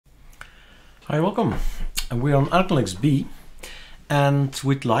Hi, welcome. We're on ArcoLinuxB and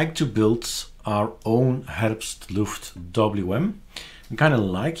we'd like to build our own Herbstluftwm. We kind of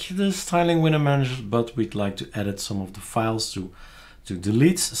like the styling window manager, but we'd like to edit some of the files to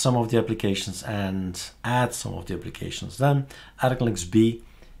delete some of the applications and add some of the applications. Then ArcoLinuxB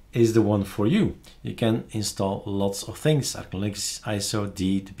is the one for you. You can install lots of things, ArcoLinux, ISO,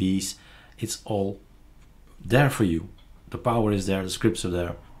 D, the Bs, it's all there for you. The power is there, the scripts are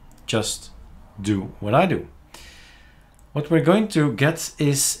there. Just do what I do. What we're going to get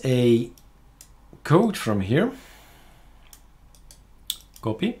is a code from here.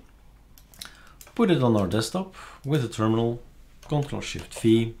 Copy. Put it on our desktop with a terminal.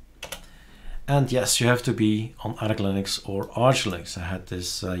 Ctrl-Shift-V. And yes, you have to be on ArcoLinux or ArcoLinux. I had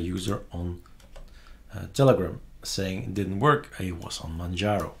this user on Telegram saying it didn't work. He was on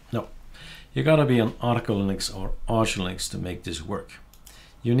Manjaro. No, you gotta be on ArcoLinux or ArcoLinux to make this work.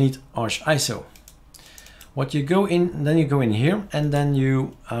 You need ArchISO. What you go in, then you go in here, and then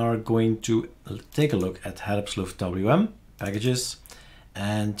you are going to take a look at Herbstluftwm packages,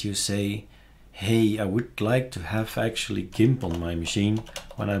 and you say, hey, I would like to have actually GIMP on my machine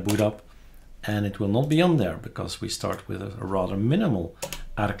when I boot up, and it will not be on there because we start with a rather minimal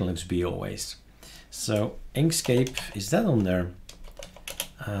ArcoLinuxB always. So Inkscape, is that on there?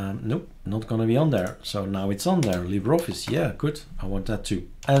 Nope, not gonna be on there. So now it's on there. LibreOffice, yeah, good. I want that too,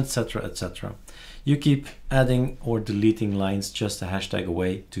 etc., etc. You keep adding or deleting lines just a hashtag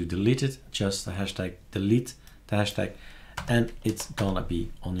away to delete it. Just a hashtag, delete the hashtag, and it's gonna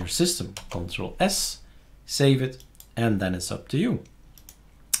be on your system. Control S, save it, and then it's up to you.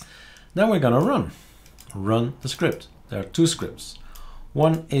 Then we're gonna run the script. There are two scripts.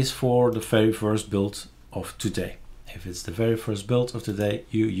 One is for the very first build of today. If it's the very first build of today,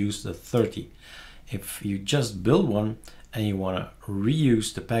 you use the 30. If you just build one and you want to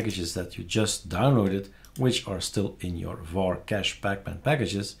reuse the packages that you just downloaded, which are still in your var cache backband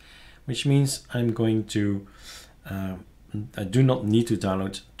packages, which means I'm going to, I do not need to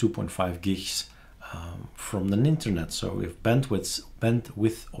download 2.5 gigs from the internet. So if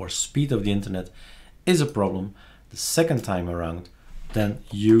bandwidth or speed of the internet is a problem, the second time around, then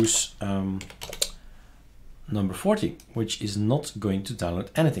use number 40, which is not going to download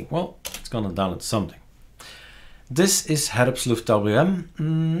anything. Well, it's going to download something. This is Herbstluftwm.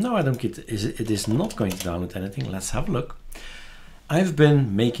 No, I don't get it. It is not going to download anything. Let's have a look. I've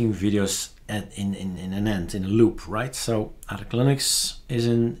been making videos in a loop, right? So ArcoLinux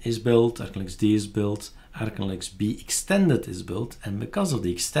is built, ArcoLinuxD is built, ArcoLinuxB extended is built, and because of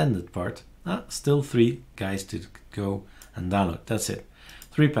the extended part, still 3 guys to go and download. That's it.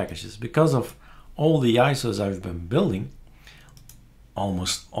 3 packages. Because of all the ISOs I've been building,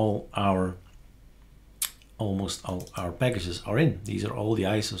 almost all our packages are in. These are all the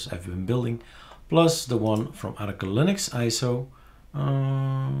ISOs I've been building, plus the one from ArcoLinux ISO,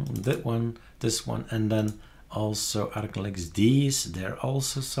 that one, this one, and then also ArcoLinuxDs, they're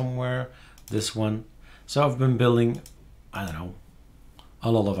also somewhere, this one. So I've been building, I don't know, a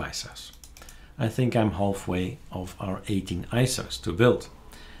lot of ISOs. I think I'm halfway of our 18 ISOs to build.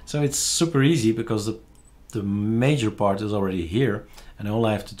 So it's super easy because the major part is already here, and all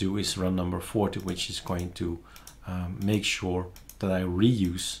I have to do is run number 40, which is going to make sure that I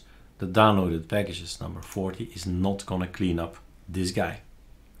reuse the downloaded packages. Number 40 is not going to clean up this guy.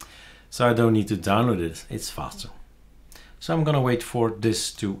 So I don't need to download it, it's faster. So I'm going to wait for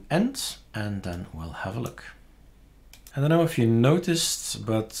this to end, and then we'll have a look. I don't know if you noticed,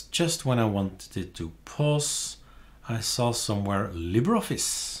 but just when I wanted it to pause, I saw somewhere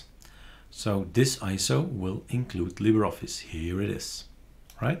LibreOffice. So this ISO will include LibreOffice. Here it is,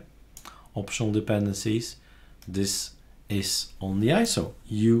 right? Optional dependencies. This is on the ISO.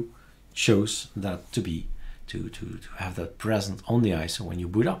 You chose that to be, to have that present on the ISO when you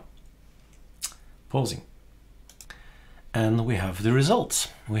boot up. Pausing. And we have the results.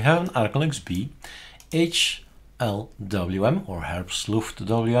 We have an ArcoLinuxB HLWM or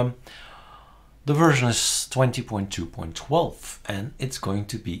Herbstluftwm. The version is 20.2.12 and it's going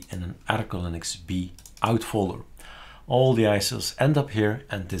to be in an ArcoLinuxB out folder. All the ISOs end up here,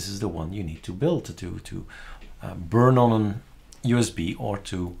 and this is the one you need to build to burn on an USB or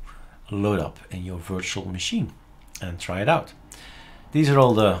to load up in your virtual machine and try it out. These are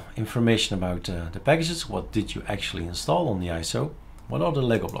all the information about the packages. What did you actually install on the ISO? What are the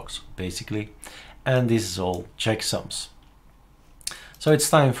Lego blocks basically? And this is all checksums. So it's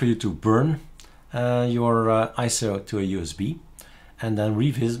time for you to burn your ISO to a USB and then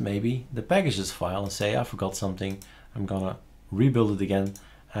revisit maybe the packages file and say, I forgot something, I'm gonna rebuild it again,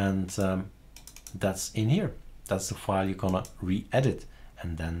 and that's in here. That's the file you're gonna re-edit,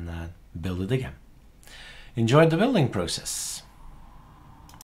 and then build it again. Enjoy the building process.